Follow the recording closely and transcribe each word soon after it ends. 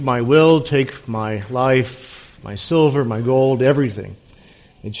My will, take my life, my silver, my gold, everything.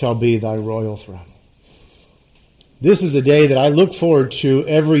 It shall be thy royal throne. This is a day that I look forward to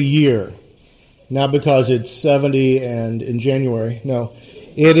every year. Not because it's 70 and in January. No.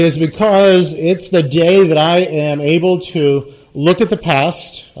 It is because it's the day that I am able to look at the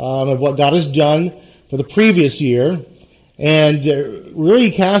past of what God has done for the previous year and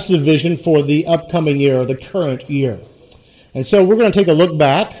really cast a vision for the upcoming year, or the current year. And so we're going to take a look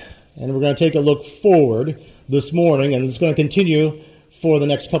back, and we're going to take a look forward this morning, and it's going to continue for the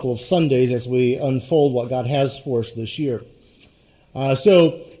next couple of Sundays as we unfold what God has for us this year.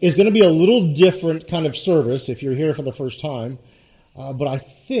 So it's going to be a little different kind of service if you're here for the first time, but I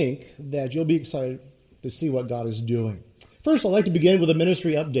think that you'll be excited to see what God is doing. First, I'd like to begin with a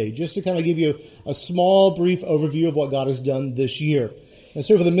ministry update, just to kind of give you a small, brief overview of what God has done this year. And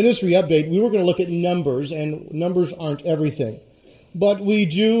so for the ministry update, we were going to look at numbers, and numbers aren't everything. But we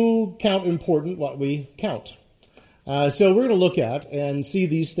do count important what we count. So we're going to look at and see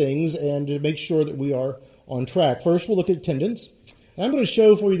these things and to make sure that we are on track. First, we'll look at attendance. And I'm going to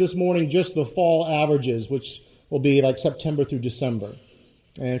show for you this morning just the fall averages, which will be like September through December.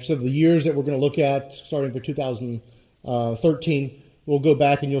 And so the years that we're going to look at, starting for 2013, we'll go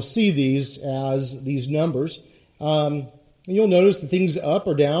back and you'll see these as these numbers. And you'll notice the things up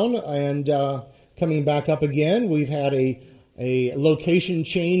or down and coming back up again. We've had a location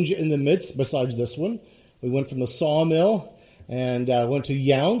change in the midst besides this one. We went from the sawmill and went to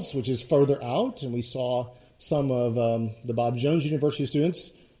Younts, which is further out, and we saw some of the Bob Jones University students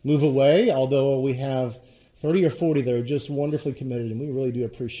move away, although we have 30 or 40 that are just wonderfully committed, and we really do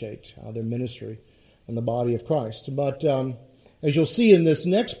appreciate their ministry in the body of Christ. But as you'll see in this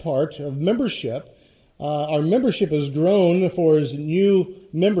next part of membership, our membership has grown for as new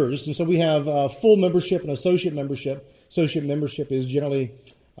members, and so we have full membership and associate membership. Associate membership is generally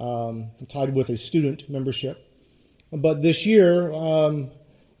tied with a student membership. But this year,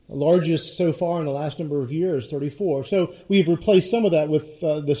 largest so far in the last number of years, 34. So we've replaced some of that with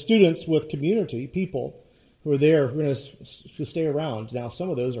the students with community people who are there, who are going to stay around. Now, some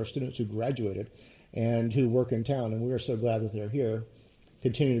of those are students who graduated and who work in town, and we are so glad that they're here,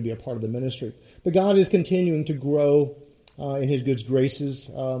 continuing to be a part of the ministry. But God is continuing to grow in His good graces.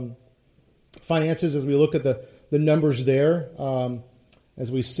 Finances, as we look at the numbers there,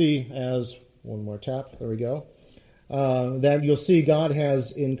 as we see as, one more tap, there we go, that you'll see God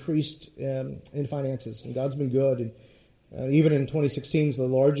has increased in finances, and God's been good. And even in 2016, it's the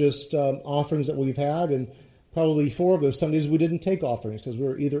largest offerings that we've had, and probably 4 of those Sundays we didn't take offerings because we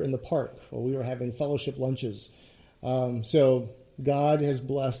were either in the park or we were having fellowship lunches. So God has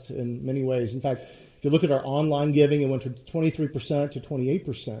blessed in many ways. In fact, if you look at our online giving, it went from 23% to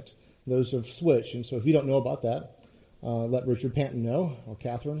 28%. Those have switched. And so if you don't know about that, let Richard Panton know, or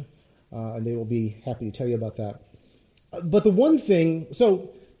Catherine, and they will be happy to tell you about that. But the one thing, so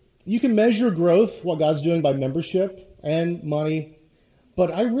you can measure growth, what God's doing, by membership and money, but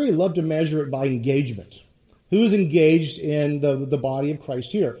I really love to measure it by engagement. Who's engaged in the body of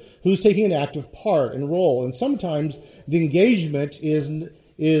Christ here? Who's taking an active part and role? And sometimes the engagement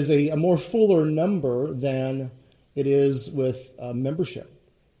is a more fuller number than it is with membership.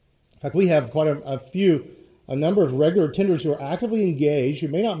 In fact, we have quite a number of regular attenders who are actively engaged, who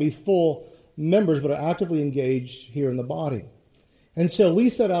may not be full members, but are actively engaged here in the body. And so we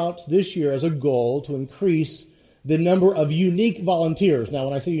set out this year as a goal to increase the number of unique volunteers. Now,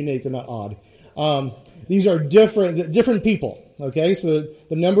 when I say unique, they're not odd. These are different people, okay? So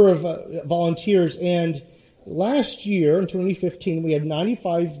the number of volunteers. And last year, in 2015, we had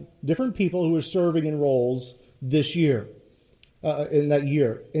 95 different people who were serving in roles this year. In that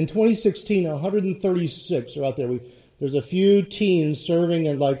year. In 2016, 136 are out there. There's a few teens serving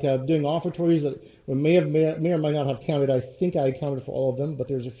and doing offertories that we may or may not have counted. I think I accounted for all of them, but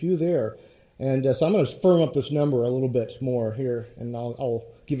there's a few there. And so I'm going to firm up this number a little bit more here, and I'll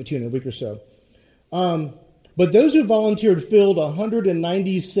give it to you in a week or so. But those who volunteered filled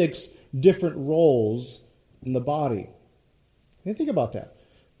 196 different roles in the body. And think about that.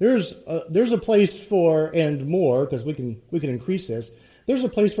 There's a place for, and more, because we can increase this, there's a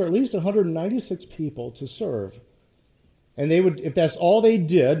place for at least 196 people to serve. And they would, if that's all they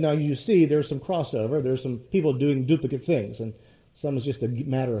did, now you see there's some crossover, there's some people doing duplicate things, and some is just a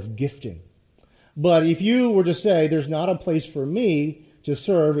matter of gifting. But if you were to say there's not a place for me to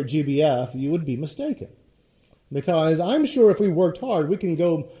serve at GBF, you would be mistaken. Because I'm sure if we worked hard, we can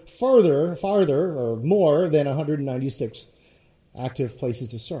go farther, or more than 196 active places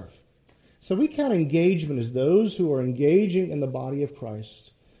to serve. So we count engagement as those who are engaging in the body of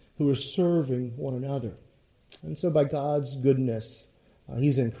Christ, who are serving one another. And so by God's goodness,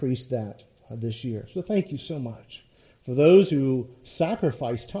 He's increased that this year. So thank you so much for those who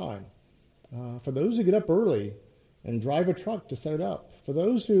sacrifice time, for those who get up early and drive a truck to set it up, for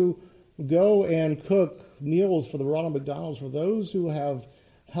those who go and cook meals for the Ronald McDonald's, for those who have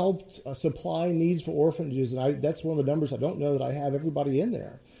helped supply needs for orphanages. And that's one of the numbers I don't know that I have everybody in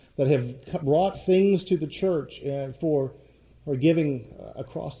there that have brought things to the church and for giving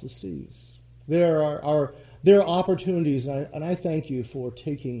across the seas. There are opportunities, and I thank you for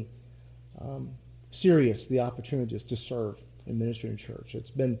taking serious the opportunities to serve in ministry and church.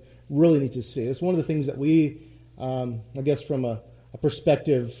 It's been really neat to see. It's one of the things that we, I guess from a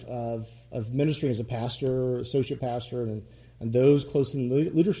perspective of ministry as a pastor, associate pastor, and those close in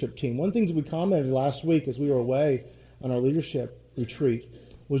the leadership team. One of the things we commented last week as we were away on our leadership retreat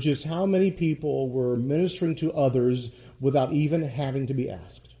was just how many people were ministering to others without even having to be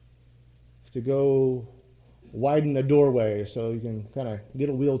asked. To go widen a doorway so you can kind of get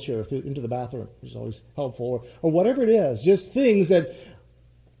a wheelchair into the bathroom, which is always helpful, or whatever it is. Just things that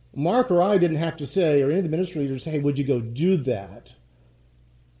Mark or I didn't have to say, or any of the ministry leaders say, hey, would you go do that?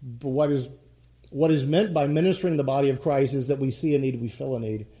 But what is meant by ministering the body of Christ is that we see a need, we fill a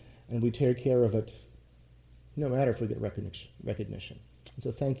need, and we take care of it, no matter if we get recognition. And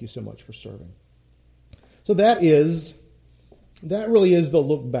so thank you so much for serving. So that really is the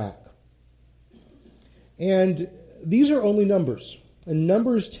look back. And these are only numbers. And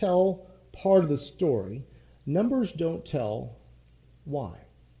numbers tell part of the story. Numbers don't tell why.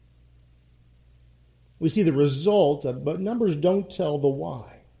 We see the result, but numbers don't tell the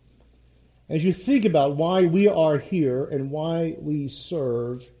why. As you think about why we are here and why we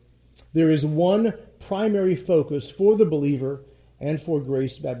serve, there is one primary focus for the believer and for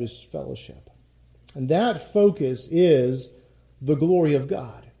Grace Baptist Fellowship. And that focus is the glory of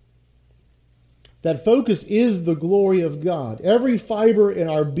God. That focus is the glory of God. Every fiber in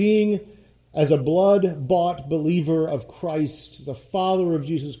our being as a blood-bought believer of Christ, as a follower of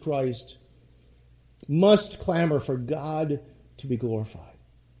Jesus Christ, must clamor for God to be glorified.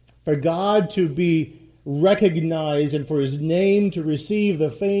 For God to be recognized and for His name to receive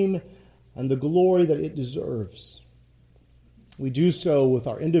the fame and the glory that it deserves. We do so with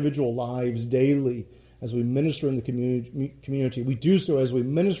our individual lives daily as we minister in the community. We do so as we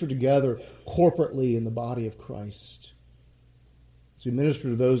minister together corporately in the body of Christ. As we minister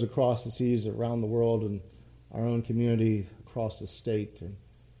to those across the seas, around the world, and our own community, across the state, and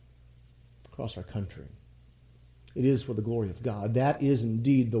across our country. It is for the glory of God. That is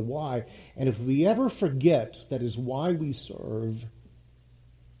indeed the why. And if we ever forget that is why we serve,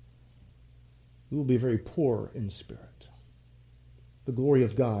 we will be very poor in spirit. The glory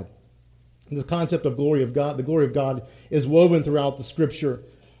of God. And the concept of glory of God, the glory of God is woven throughout the Scripture.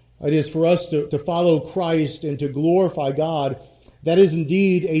 It is for us to follow Christ and to glorify God. That is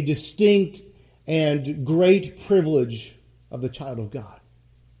indeed a distinct and great privilege of the child of God.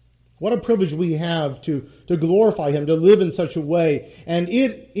 What a privilege we have to glorify Him, to live in such a way. And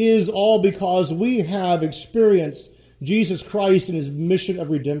it is all because we have experienced Jesus Christ and His mission of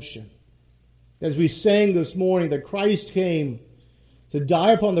redemption. As we sang this morning, that Christ came to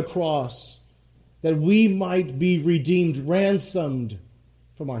die upon the cross that we might be redeemed, ransomed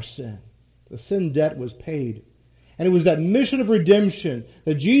from our sin. The sin debt was paid. And it was that mission of redemption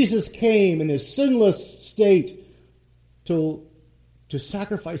that Jesus came in His sinless state to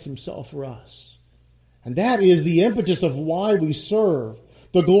sacrifice Himself for us. And that is the impetus of why we serve.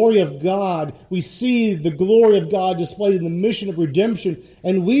 The glory of God. We see the glory of God displayed in the mission of redemption,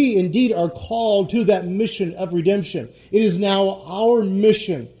 and we indeed are called to that mission of redemption. It is now our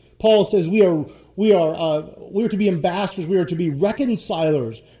mission. Paul says we are to be ambassadors. We are to be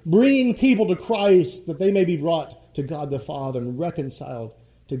reconcilers, bringing people to Christ that they may be brought to God the Father and reconciled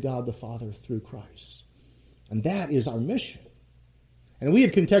to God the Father through Christ. And that is our mission. And we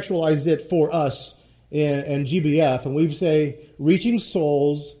have contextualized it for us in GBF, and we say reaching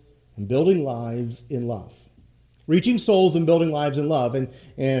souls and building lives in love. Reaching souls and building lives in love. And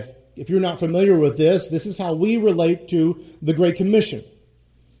if you're not familiar with this is how we relate to the Great Commission.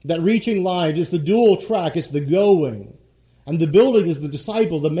 That reaching lives is the dual track, it's the going. And the building is the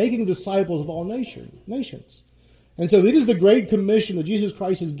disciples, the making of disciples of all nations. And so it is the Great Commission that Jesus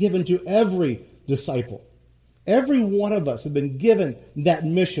Christ has given to every disciple. Every one of us have been given that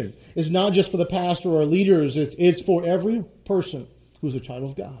mission. It's not just for the pastor or leaders. It's for every person who's a child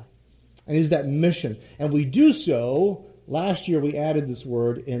of God. And it is that mission. And we do so, last year we added this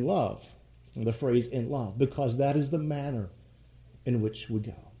word in love, the phrase in love, because that is the manner in which we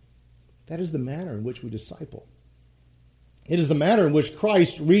go. That is the manner in which we disciple. It is the manner in which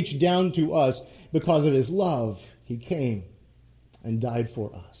Christ reached down to us because of His love. He came. and died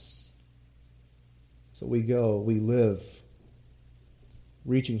for us. So we go, we live,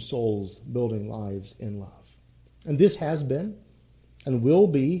 reaching souls, building lives in love. And this has been and will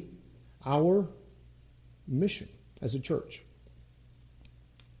be our mission as a church.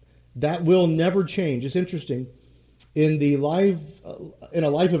 That will never change. It's interesting. In a life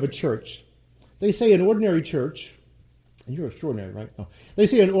of a church, they say an ordinary church, and you're extraordinary, right? No. They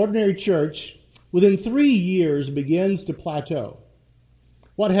say an ordinary church within 3 years begins to plateau.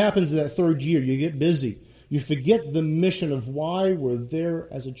 What happens in that third year? You get busy. You forget the mission of why we're there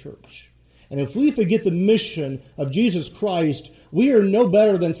as a church. And if we forget the mission of Jesus Christ, we are no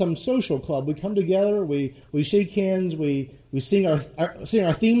better than some social club. We come together, we shake hands, we sing our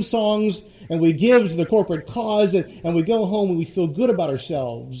theme songs, and we give to the corporate cause, and we go home and we feel good about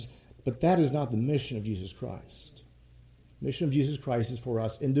ourselves. But that is not the mission of Jesus Christ. The mission of Jesus Christ is for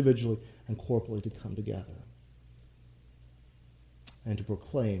us individually and corporately to come together and to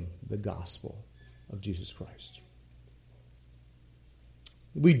proclaim the gospel of Jesus Christ.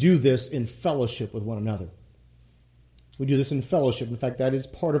 We do this in fellowship with one another. We do this in fellowship. In fact, that is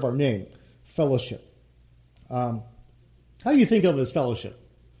part of our name, fellowship. How do you think of it as fellowship?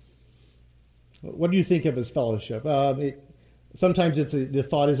 What do you think of as fellowship? Sometimes the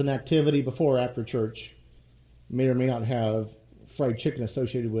thought is an activity before or after church. May or may not have fried chicken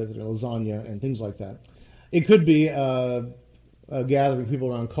associated with it, or lasagna, and things like that. It could be a gathering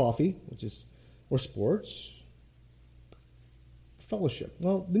people around coffee, or sports. Fellowship.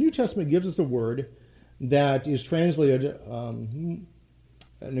 Well, the New Testament gives us a word that is translated in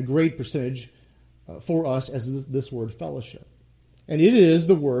a great percentage for us as this word fellowship. And it is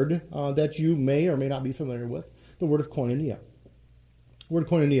the word that you may or may not be familiar with, the word of koinonia. Word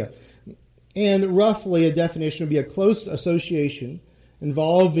koinonia. And roughly a definition would be a close association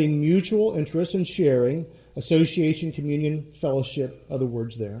involving mutual interest and sharing, association, communion, fellowship, other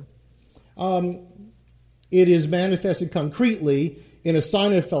words there. It is manifested concretely in a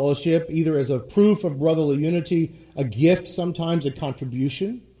sign of fellowship, either as a proof of brotherly unity, a gift, sometimes a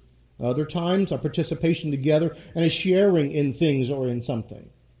contribution, other times a participation together, and a sharing in things or in something.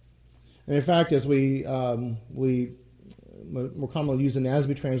 And in fact, as we more commonly use the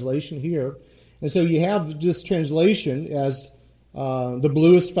NASB translation here, and so you have this translation as the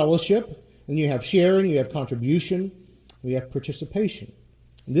blue is fellowship, and you have sharing, you have contribution, you have participation.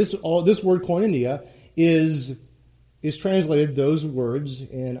 And this word koinonia is translated those words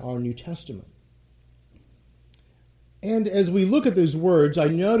in our New Testament. And as we look at those words, I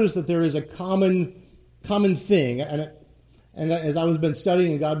notice that there is a common thing. And as I was been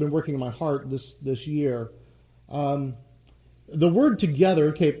studying and God had been working in my heart this year, the word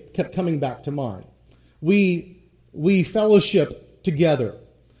together kept coming back to mind. We fellowship together.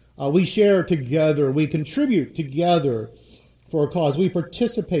 We share together. We contribute together for a cause. We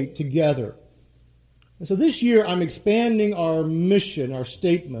participate together. And so this year, I'm expanding our mission, our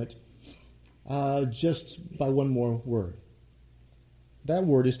statement, just by one more word. That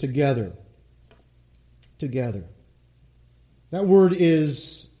word is together. Together. That word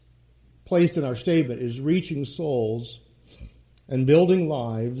is placed in our statement, is reaching souls and building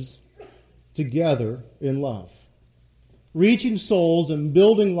lives together in love. Reaching souls and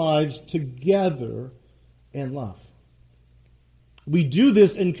building lives together in love. We do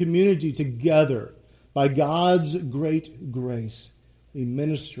this in community together. By God's great grace, we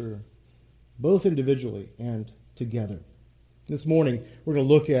minister both individually and together. This morning, we're going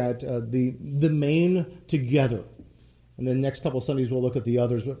to look at the main together. And then next couple of Sundays, we'll look at the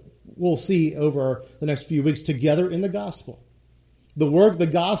others. But we'll see over the next few weeks together in the gospel. The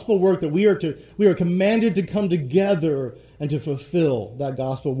gospel work that we are commanded to come together and to fulfill that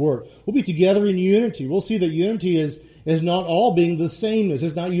gospel work. We'll be together in unity. We'll see that unity is not all being the sameness.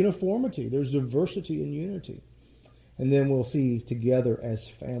 It's not uniformity. There's diversity in unity. And then we'll see together as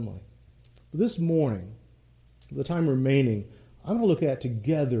family. But this morning, the time remaining, I'm going to look at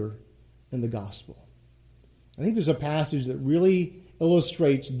together in the gospel. I think there's a passage that really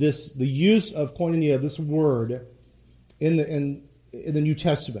illustrates the use of koinonia, this word, in the New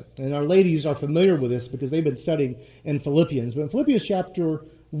Testament. And our ladies are familiar with this because they've been studying in Philippians. But in Philippians chapter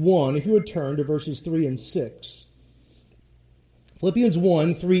 1, if you would turn to verses 3 and 6. Philippians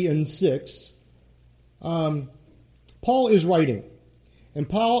 1, 3 and 6. Paul is writing. And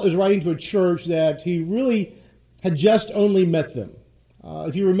Paul is writing to a church that he really had just only met them.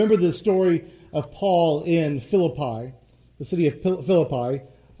 If you remember the story of Paul in Philippi, the city of Philippi,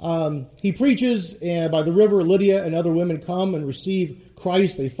 he preaches, and by the river Lydia and other women come and receive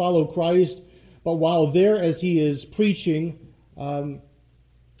Christ. They follow Christ. But while there, as he is preaching,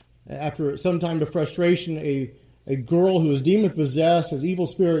 after some time of frustration, a girl who is demon-possessed, as evil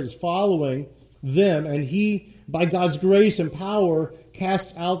spirit is following them, and he, by God's grace and power,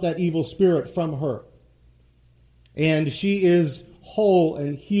 casts out that evil spirit from her. And she is whole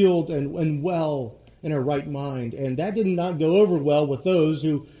and healed and well in her right mind. And that did not go over well with those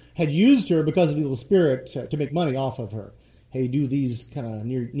who had used her because of the evil spirit to make money off of her. Hey, do these kind of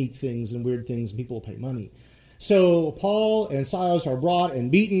neat things and weird things, and people will pay money. So Paul and Silas are brought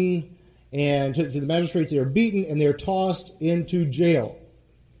and beaten, and to the magistrates they are beaten, and they're tossed into jail.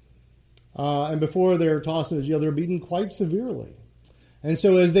 And before they're tossed into jail, they're beaten quite severely. And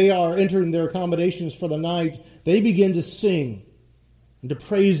so as they are entering their accommodations for the night, they begin to sing and to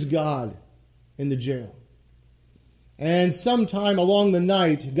praise God in the jail. And sometime along the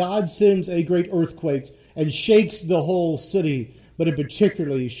night, God sends a great earthquake and shakes the whole city, but it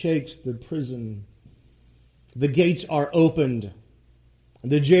particularly shakes the prison. The gates are opened.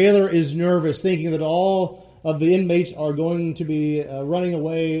 The jailer is nervous, thinking that all of the inmates are going to be running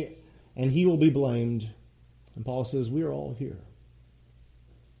away, and he will be blamed. And Paul says, we are all here.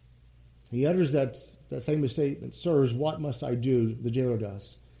 He utters that famous statement, sirs, what must I do, the jailer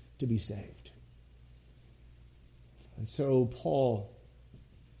does, to be saved? And so Paul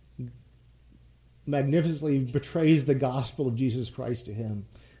magnificently betrays the gospel of Jesus Christ to him.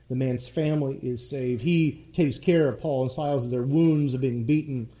 The man's family is saved. He takes care of Paul and Silas as their wounds of being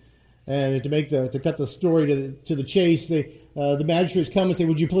beaten. And to cut the story to the chase, the magistrates come and say,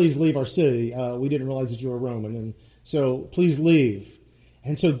 would you please leave our city? We didn't realize that you were Roman, and so please leave.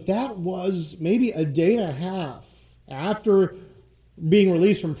 And so that was maybe a day and a half after being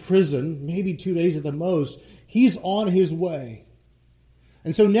released from prison, maybe 2 days at the most. He's on his way.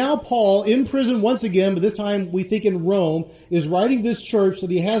 And so now Paul, in prison once again, but this time we think in Rome, is writing this church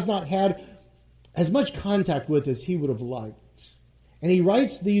that he has not had as much contact with as he would have liked. And he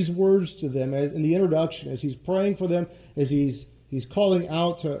writes these words to them in the introduction as he's praying for them, as he's calling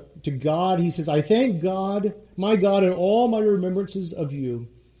out to God. He says, I thank God, my God, in all my remembrances of you,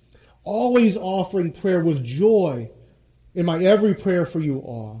 always offering prayer with joy in my every prayer for you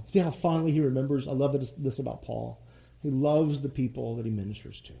all. See how fondly he remembers? I love this about Paul. He loves the people that he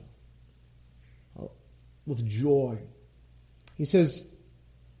ministers to with joy. He says,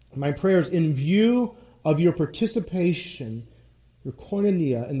 my prayers in view of your participation, your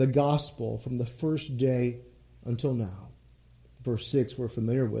koinonia in the gospel from the first day until now. Verse 6 we're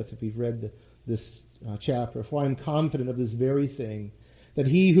familiar with if you've read this chapter. For I am confident of this very thing, that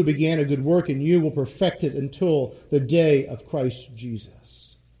he who began a good work in you will perfect it until the day of Christ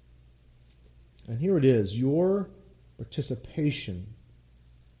Jesus. And here it is, your participation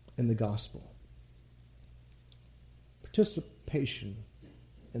in the gospel. Participation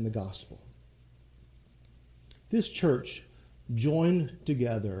in the gospel. This church joined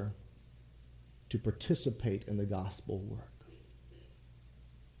together to participate in the gospel work.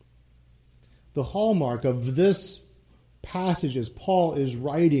 The hallmark of this passage as Paul is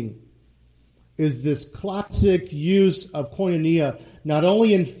writing is this classic use of koinonia, not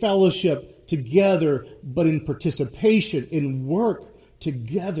only in fellowship together, but in participation, in work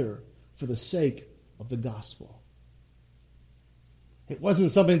together for the sake of the gospel. It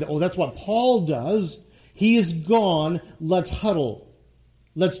wasn't something that, that's what Paul does. He is gone. Let's huddle.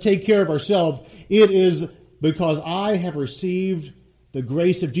 Let's take care of ourselves. It is because I have received the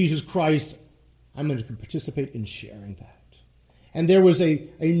grace of Jesus Christ, I'm going to participate in sharing that. And there was a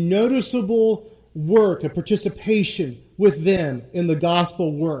noticeable work, a participation with them in the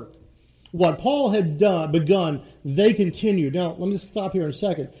gospel work. What Paul had begun, they continued. Now, let me just stop here in a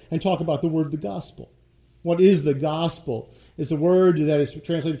second and talk about the word the gospel. What is the gospel? It's a word that is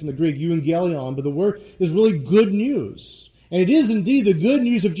translated from the Greek euangelion, but the word is really good news. And it is indeed the good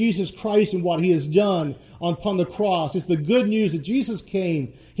news of Jesus Christ and what he has done upon the cross. It's the good news that Jesus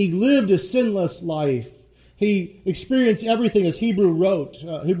came. He lived a sinless life. He experienced everything as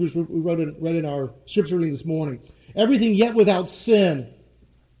Hebrews read in our scripture reading this morning. Everything yet without sin.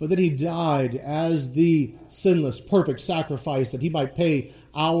 But then he died as the sinless, perfect sacrifice that he might pay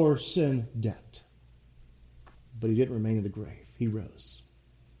our sin debt. But he didn't remain in the grave. He rose.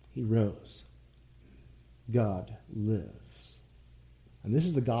 He rose. God lives. And this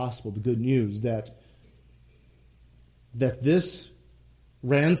is the gospel, the good news, that this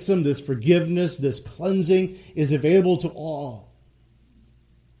ransom, this forgiveness, this cleansing is available to all.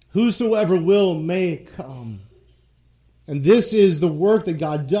 Whosoever will may come. And this is the work that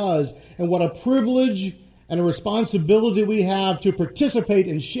God does. And what a privilege and a responsibility we have to participate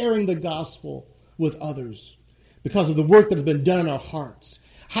in sharing the gospel with others because of the work that has been done in our hearts.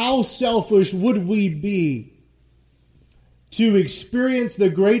 How selfish would we be to experience the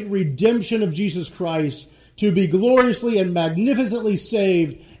great redemption of Jesus Christ, to be gloriously and magnificently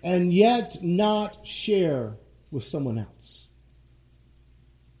saved and yet not share with someone else?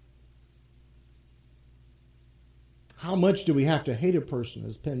 How much do we have to hate a person,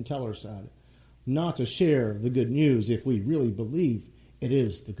 as Penn Teller said, not to share the good news if we really believe it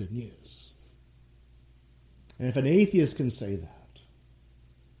is the good news? And if an atheist can say that,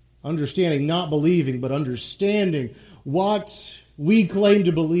 understanding, not believing, but understanding what we claim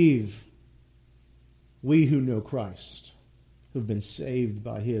to believe, we who know Christ, who've been saved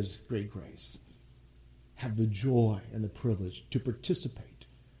by his great grace, have the joy and the privilege to participate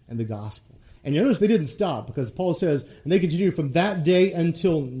in the gospel. And you notice they didn't stop, because Paul says, and they continued from that day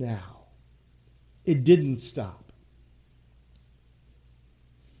until now. It didn't stop.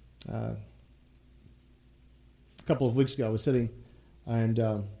 A couple of weeks ago, I was sitting and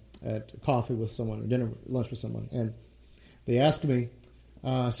at coffee with someone, or lunch with someone, and they asked me,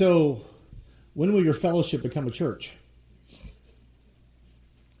 so when will your fellowship become a church?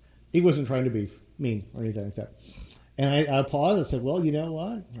 He wasn't trying to be mean or anything like that. And I paused and said, well, you know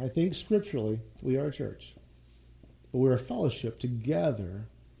what? I think scripturally we are a church. But we're a fellowship together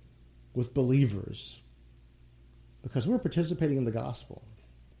with believers because we're participating in the gospel.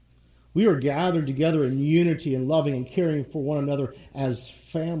 We are gathered together in unity and loving and caring for one another as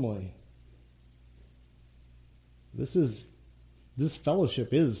family. This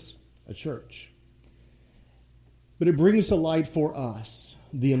fellowship is a church. But it brings to light for us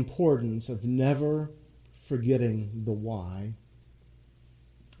the importance of never forgetting the why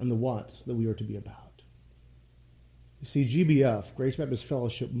and the what that we are to be about. You see, GBF, Grace Baptist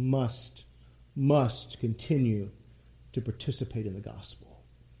Fellowship, must continue to participate in the gospel.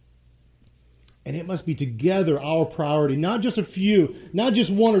 And it must be together our priority, not just a few, not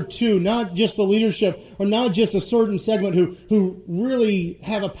just one or two, not just the leadership, or not just a certain segment who really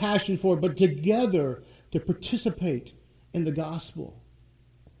have a passion for it, but together to participate in the gospel.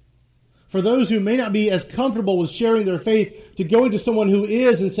 For those who may not be as comfortable with sharing their faith, to going to someone who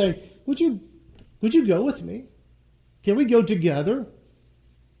is and saying, would you go with me? Can we go together?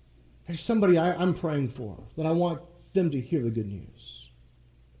 There's somebody I'm praying for that I want them to hear the good news.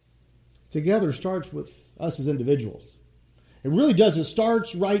 Together starts with us as individuals. It really does. It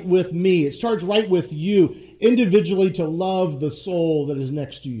starts right with me. It starts right with you, individually, to love the soul that is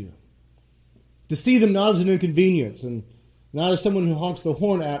next to you. To see them not as an inconvenience and not as someone who honks the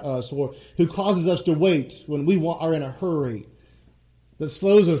horn at us or who causes us to wait when we are in a hurry, that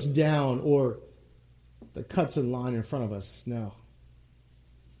slows us down or that cuts in line in front of us. No.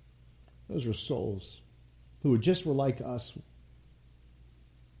 Those are souls who were like us,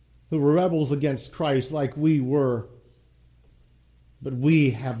 who were rebels against Christ like we were, but we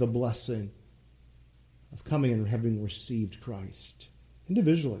have the blessing of coming and having received Christ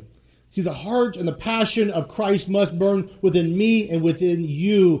individually. See, the heart and the passion of Christ must burn within me and within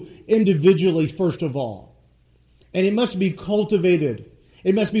you individually, first of all. And it must be cultivated.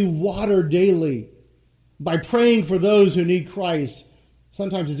 It must be watered daily by praying for those who need Christ.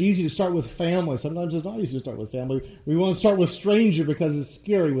 Sometimes it's easy to start with family. Sometimes it's not easy to start with family. We want to start with stranger because it's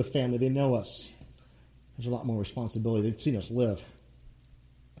scary with family. They know us. There's a lot more responsibility. They've seen us live.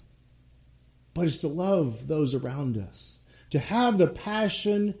 But it's to love those around us. To have the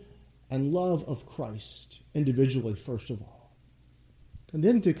passion and love of Christ individually, first of all. And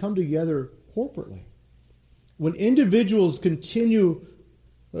then to come together corporately. When individuals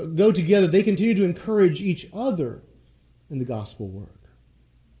go together, they continue to encourage each other in the gospel work.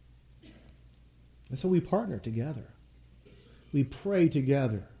 And so we partner together. We pray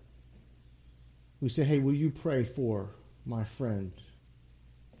together. We say, hey, will you pray for my friend,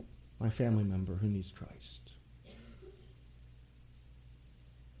 my family member who needs Christ?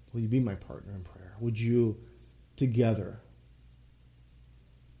 Will you be my partner in prayer? Would you together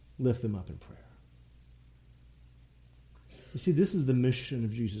lift them up in prayer? You see, this is the mission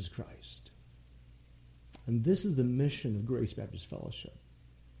of Jesus Christ. And this is the mission of Grace Baptist Fellowship.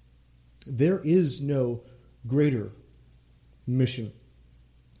 There is no greater mission.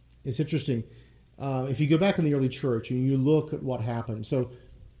 It's interesting. If you go back in the early church and you look at what happened. So,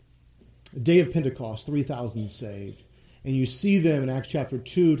 day of Pentecost, 3,000 saved. And you see them in Acts chapter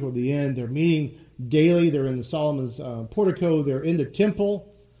 2 toward the end. They're meeting daily. They're in the Solomon's portico. They're in the temple.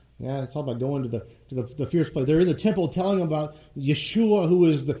 Yeah, talk about going to the fierce place. They're in the temple telling them about Yeshua, who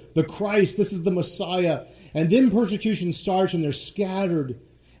is the Christ. This is the Messiah. And then persecution starts and they're scattered.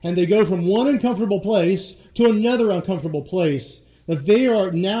 And they go from one uncomfortable place to another uncomfortable place. That they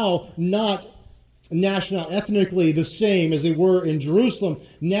are now not ethnically the same as they were in Jerusalem.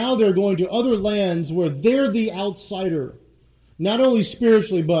 Now they're going to other lands where they're the outsider. Not only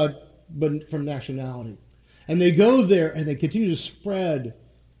spiritually, but from nationality. And they go there and they continue to spread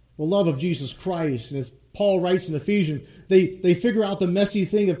the love of Jesus Christ. And as Paul writes in Ephesians, they figure out the messy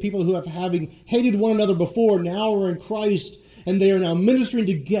thing of people who have having hated one another before, now are in Christ, and they are now ministering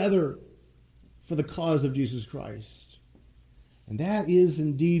together for the cause of Jesus Christ. And that is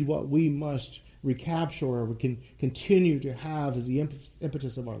indeed what we must recapture, or we can continue to have as the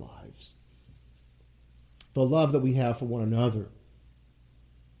impetus of our lives. The love that we have for one another,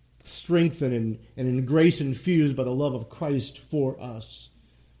 strengthened and in grace infused by the love of Christ for us,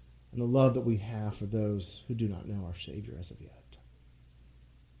 and the love that we have for those who do not know our Savior as of yet.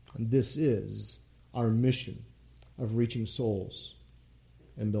 And this is our mission of reaching souls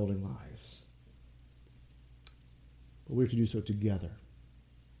and building lives. But we have to do so together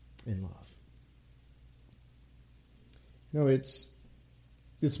in love. It's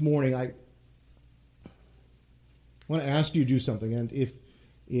this morning I want to ask you to do something, and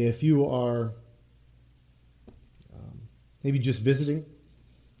if you are maybe just visiting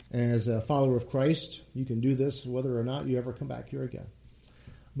as a follower of Christ, you can do this whether or not you ever come back here again.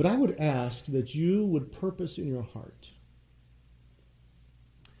 But I would ask that you would purpose in your heart,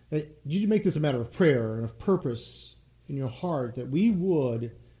 that you make this a matter of prayer and of purpose in your heart, that we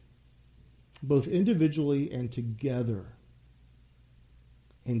would, both individually and together,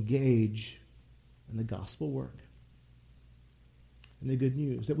 engage in the gospel work and the good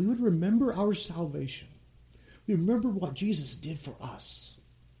news, that we would remember our salvation. We remember what Jesus did for us,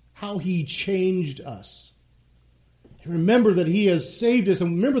 how he changed us. And remember that he has saved us,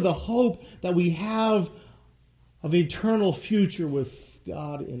 and remember the hope that we have of an eternal future with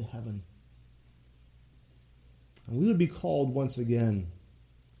God in heaven. And we would be called once again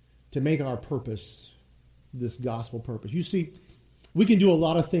to make our purpose this gospel purpose. You see, we can do a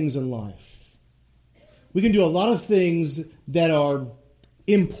lot of things in life. We can do a lot of things that are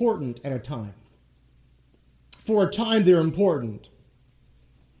important at a time. For a time, they're important.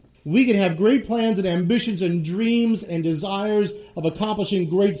 We can have great plans and ambitions and dreams and desires of accomplishing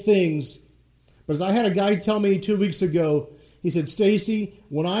great things. But as I had a guy tell me 2 weeks ago, he said, Stacy,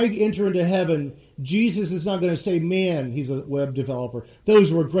 when I enter into heaven, Jesus is not going to say, man, he's a web developer,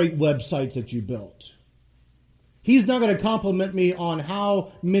 those were great websites that you built. He's not going to compliment me on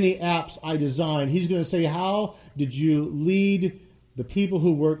how many apps I designed. He's going to say, how did you lead the people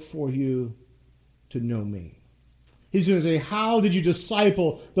who work for you to know me? He's going to say, how did you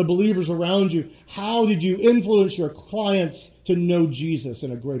disciple the believers around you? How did you influence your clients to know Jesus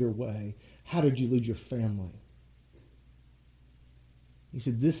in a greater way? How did you lead your family? He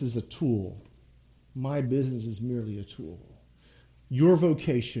said, this is a tool. My business is merely a tool. Your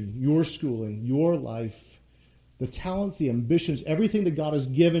vocation, your schooling, your life, the talents, the ambitions, everything that God has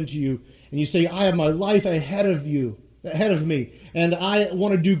given to you, and you say, I have my life ahead of me, and I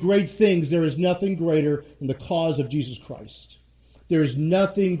want to do great things. There is nothing greater than the cause of Jesus Christ. There is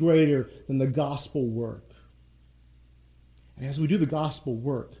nothing greater than the gospel work. And as we do the gospel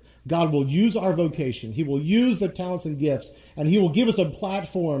work, God will use our vocation. He will use the talents and gifts, and he will give us a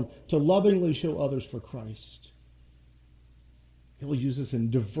platform to lovingly show others for Christ. He will use us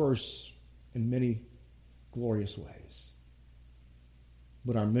in diverse and many glorious ways.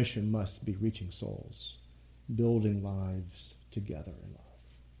 But our mission must be reaching souls, building lives together in love.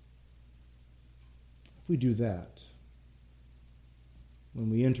 If we do that, when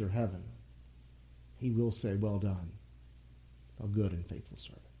we enter heaven, he will say, well done, thou good and faithful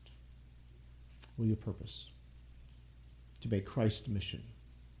servant. Will you purpose to make Christ's mission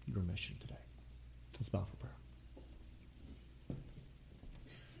your mission today? Let's bow for prayer.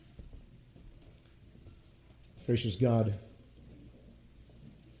 Gracious God,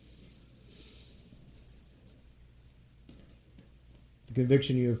 the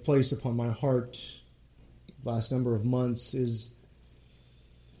conviction you have placed upon my heart the last number of months is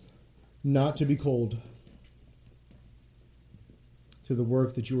not to be cold to the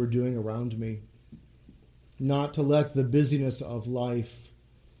work that you are doing around me, not to let the busyness of life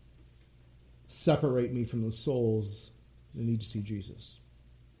separate me from the souls that need to see Jesus.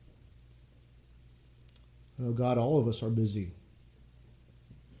 Oh God, all of us are busy.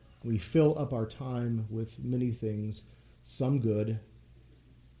 We fill up our time with many things, some good,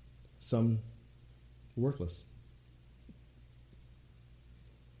 some worthless.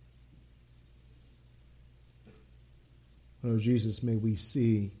 Oh Jesus, may we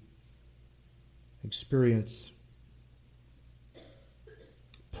see, experience,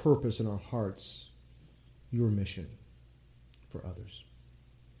 purpose in our hearts, your mission for others.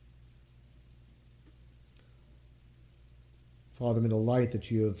 Father, may the light that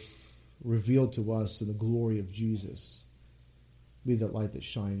you have revealed to us in the glory of Jesus be that light that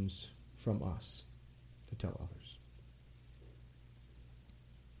shines from us. to tell others.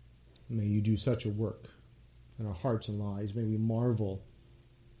 May you do such a work in our hearts and lives. May we marvel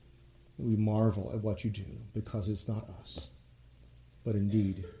at what you do, because it's not us, but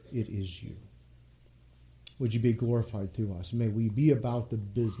indeed it is you. Would you be glorified through us? May we be about the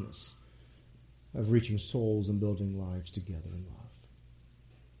business of reaching souls and building lives together in love.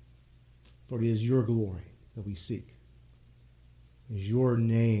 For it is your glory that we seek. It is your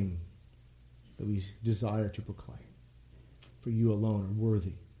name that we desire to proclaim. For you alone are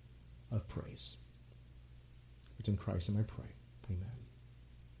worthy of praise. It's in Christ and I pray. Amen.